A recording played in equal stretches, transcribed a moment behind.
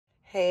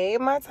Hey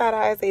my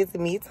tie-dyes, it's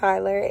me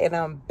Tyler and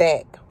I'm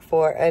back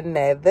for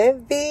another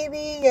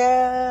video.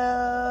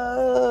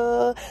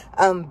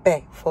 I'm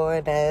back for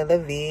another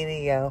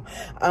video.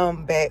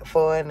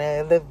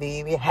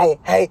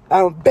 Hey,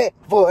 I'm back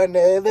for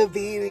another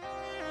video.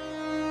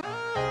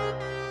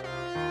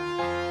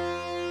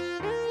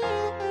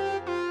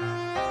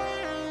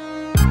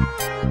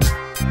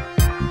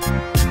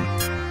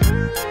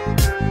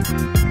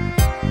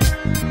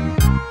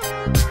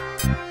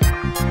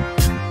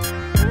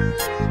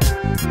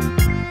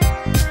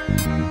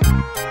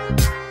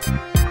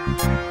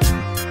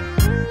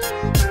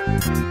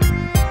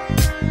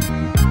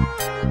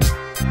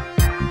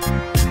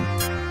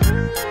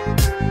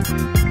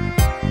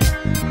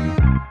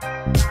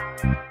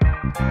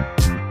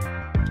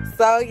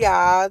 So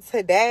y'all,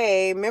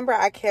 today, remember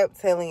I kept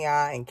telling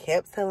y'all I'm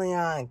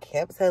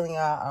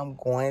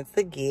going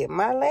to get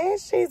my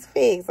lashes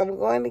fixed. I'm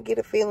going to get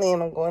a fill-in.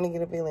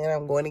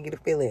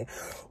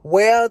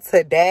 Well,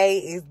 today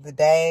is the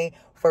day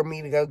for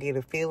me to go get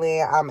a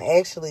fill-in. I'm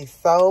actually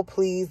so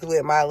pleased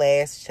with my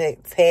lash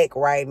tech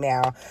right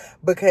now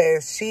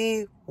because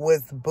she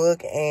was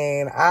booked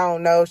and I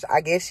don't know,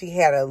 I guess she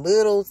had a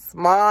little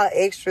small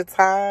extra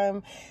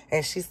time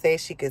and she said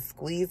she could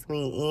squeeze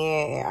me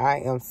in, and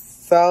I am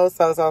so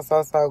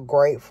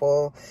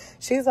grateful.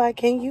 She's like,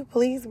 can you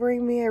please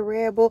bring me a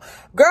Red Bull?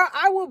 Girl,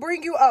 I will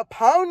bring you a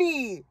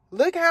pony.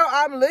 Look how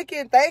I'm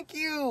looking. Thank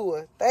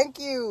you.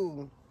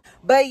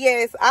 But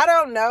yes, I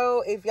don't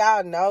know if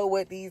y'all know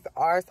what these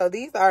are. So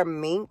these are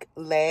Mink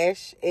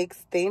Lash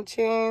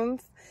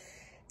extensions.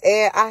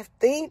 And I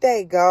think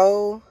they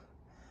go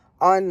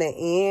on the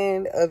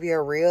end of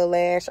your real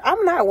lash.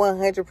 I'm not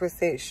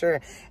 100%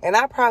 sure. And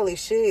I probably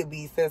should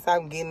be since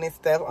I'm getting this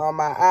stuff on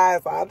my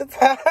eyes all the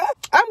time.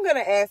 I'm going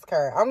to ask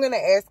her.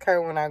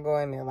 When I go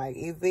in there. Like,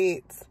 is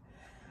it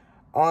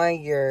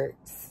on your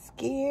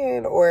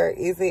skin or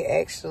is it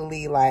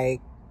actually like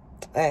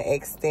an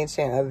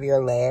extension of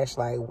your lash,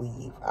 like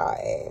weave?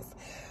 I'll ask.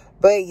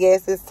 But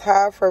yes, it's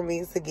time for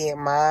me to get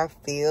mine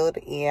filled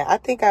in. I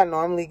think I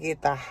normally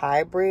get the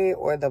hybrid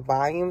or the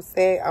volume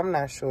set. I'm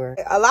not sure.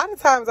 A lot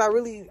of times I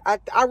really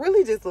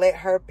just let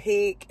her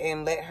pick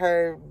and let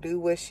her do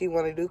what she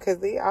want to do because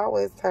they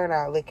always turn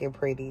out looking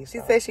pretty.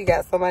 She said she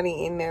got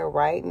somebody in there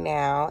right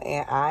now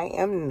and I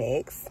am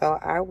next. So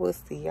I will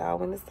see y'all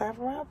when it's time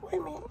for my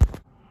appointment.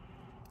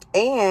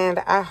 And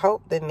I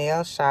hope the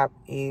nail shop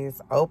is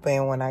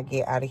open when I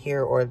get out of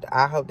here, or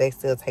I hope they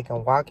still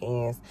taking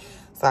walk-ins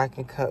so I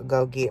can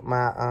go get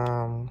my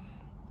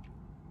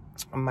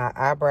my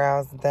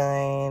eyebrows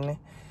done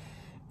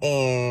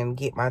and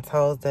get my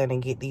toes done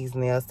and get these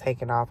nails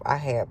taken off. I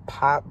had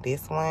popped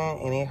this one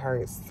and it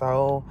hurts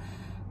so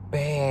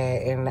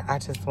bad and I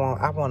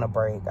want a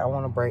break. I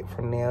want a break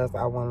from nails.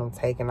 I want them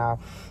taken off.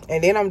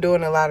 And then I'm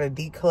doing a lot of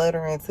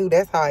decluttering too.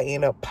 That's how I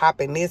end up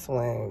popping this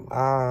one.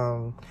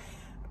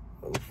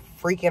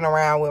 Freaking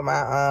around with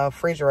my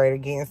refrigerator,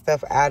 getting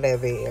stuff out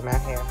of it, and I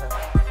had her.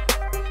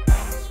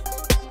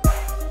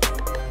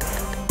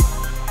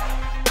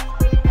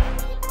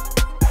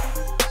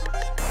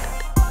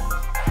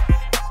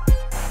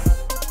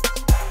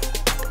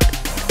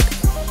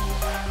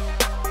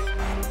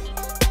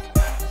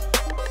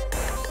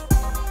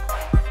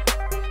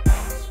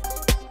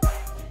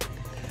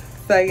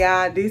 So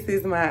y'all, this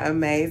is my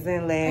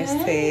amazing lash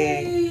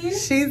tag.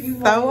 She's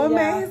so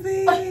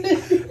amazing.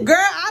 Girl,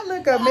 I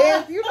look a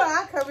mess. You know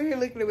I come in here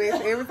looking a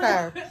mess every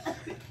time.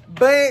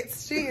 But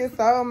she is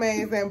so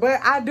amazing.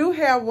 But I do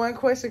have one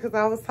question because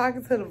I was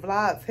talking to the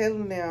vlog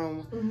telling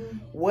them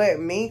what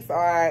minks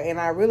are, and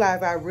I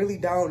realized I really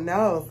don't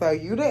know. So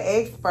you the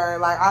expert.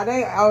 Like, are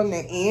they on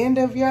the end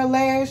of your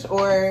lash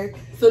or?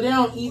 So they're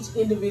on each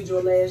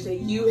individual lash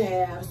that you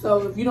have.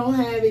 So if you don't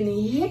have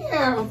any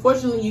hair,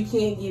 unfortunately you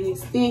can't get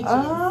extensions.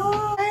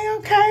 Oh,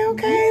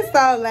 okay.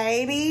 So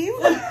ladies,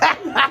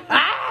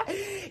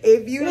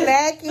 if you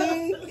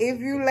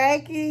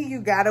lacking, you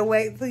gotta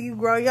wait till you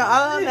grow your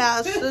own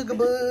out, sugar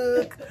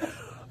book.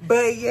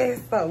 But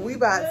yes, so we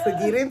about to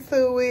get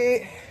into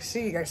it.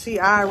 She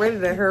all ready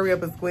to hurry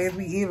up and squeeze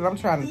me even. I'm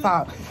trying to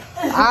talk.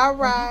 All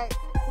right.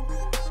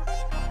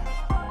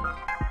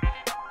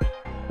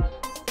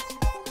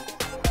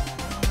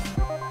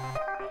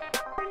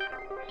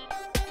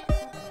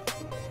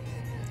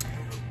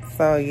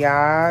 So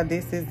y'all,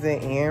 this is the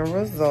end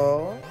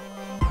result.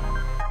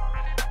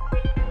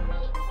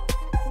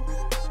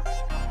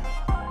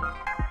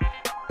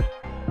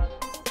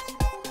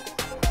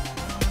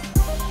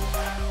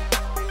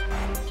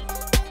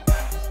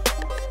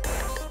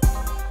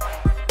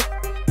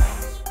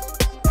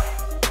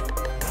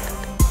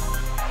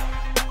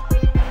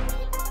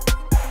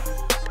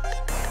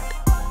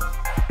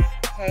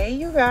 Hey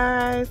you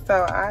guys, so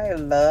I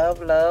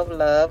love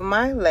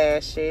my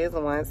lashes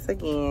once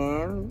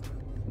again.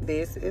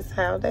 This is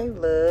how they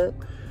look.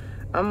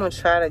 I'm gonna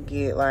try to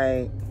get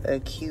like a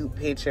cute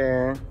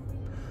picture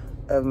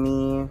of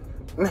me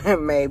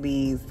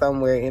maybe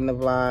somewhere in the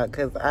vlog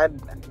because I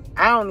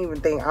don't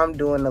even think I'm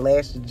doing the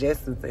lashes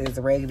just as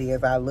raggedy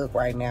as I look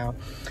right now,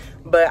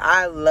 but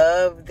I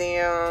love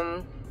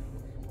them.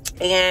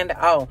 And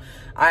oh,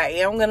 I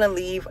am gonna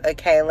leave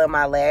Akaila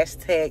my lash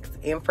text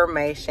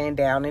information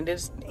down in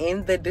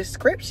the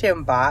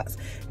description box,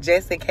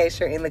 just in case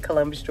you're in the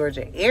Columbus,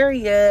 Georgia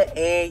area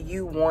and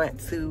you want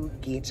to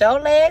get your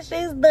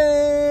lashes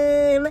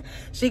done.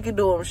 She can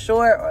do them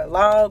short or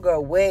long or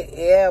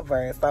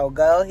whatever. So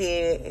go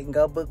ahead and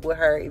go book with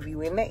her if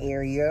you in the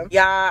area.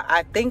 Y'all,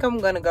 I think I'm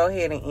gonna go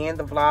ahead and end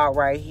the vlog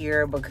right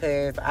here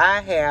because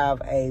I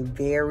have a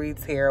very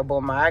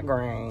terrible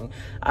migraine.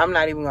 I'm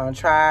not even gonna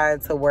try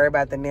to worry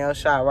about the nail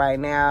shop right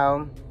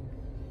now.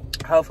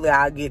 Hopefully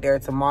I'll get there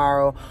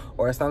tomorrow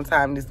or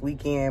sometime this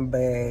weekend,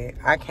 but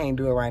I can't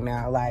do it right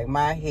now. Like,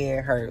 my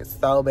head hurts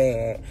so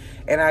bad,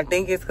 and I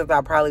think it's because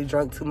I probably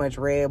drunk too much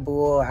Red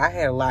Bull. I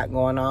had a lot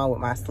going on with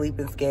my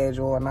sleeping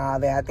schedule and all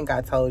that. I think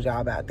I told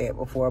y'all about that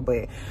before,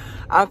 but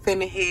I'm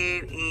finna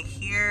head in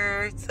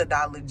here to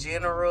Dollar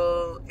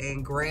General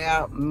and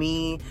grab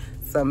me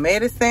some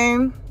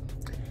medicine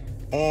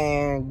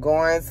and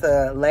going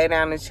to lay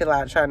down and chill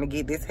out trying to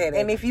get this headache.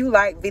 And if you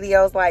like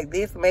videos like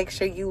this, make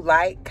sure you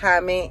like,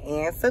 comment,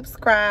 and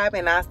subscribe,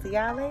 and I'll see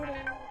y'all later.